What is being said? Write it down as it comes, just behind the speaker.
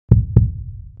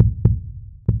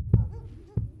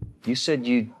You said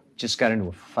you just got into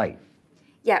a fight.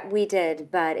 Yeah, we did,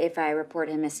 but if I report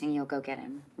him missing, you'll go get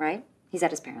him, right? He's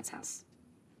at his parents' house.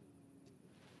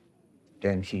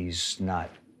 Then he's not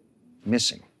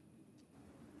missing.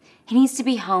 He needs to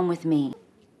be home with me.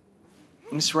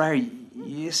 Miss Ryer,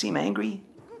 you seem angry.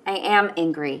 I am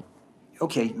angry.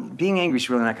 Okay, being angry is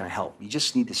really not going to help. You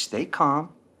just need to stay calm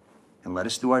and let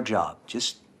us do our job.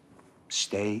 Just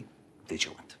stay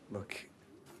vigilant. Look,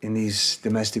 in these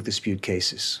domestic dispute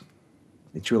cases,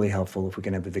 it's really helpful if we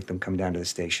can have the victim come down to the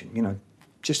station, you know,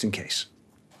 just in case.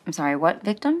 I'm sorry, what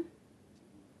victim?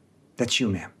 That's you,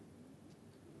 ma'am.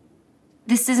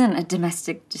 This isn't a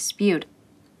domestic dispute.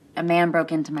 A man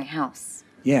broke into my house.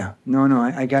 Yeah, no,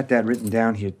 I got that written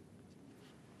down here.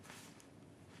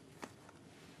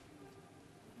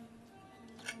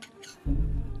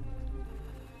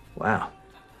 Wow.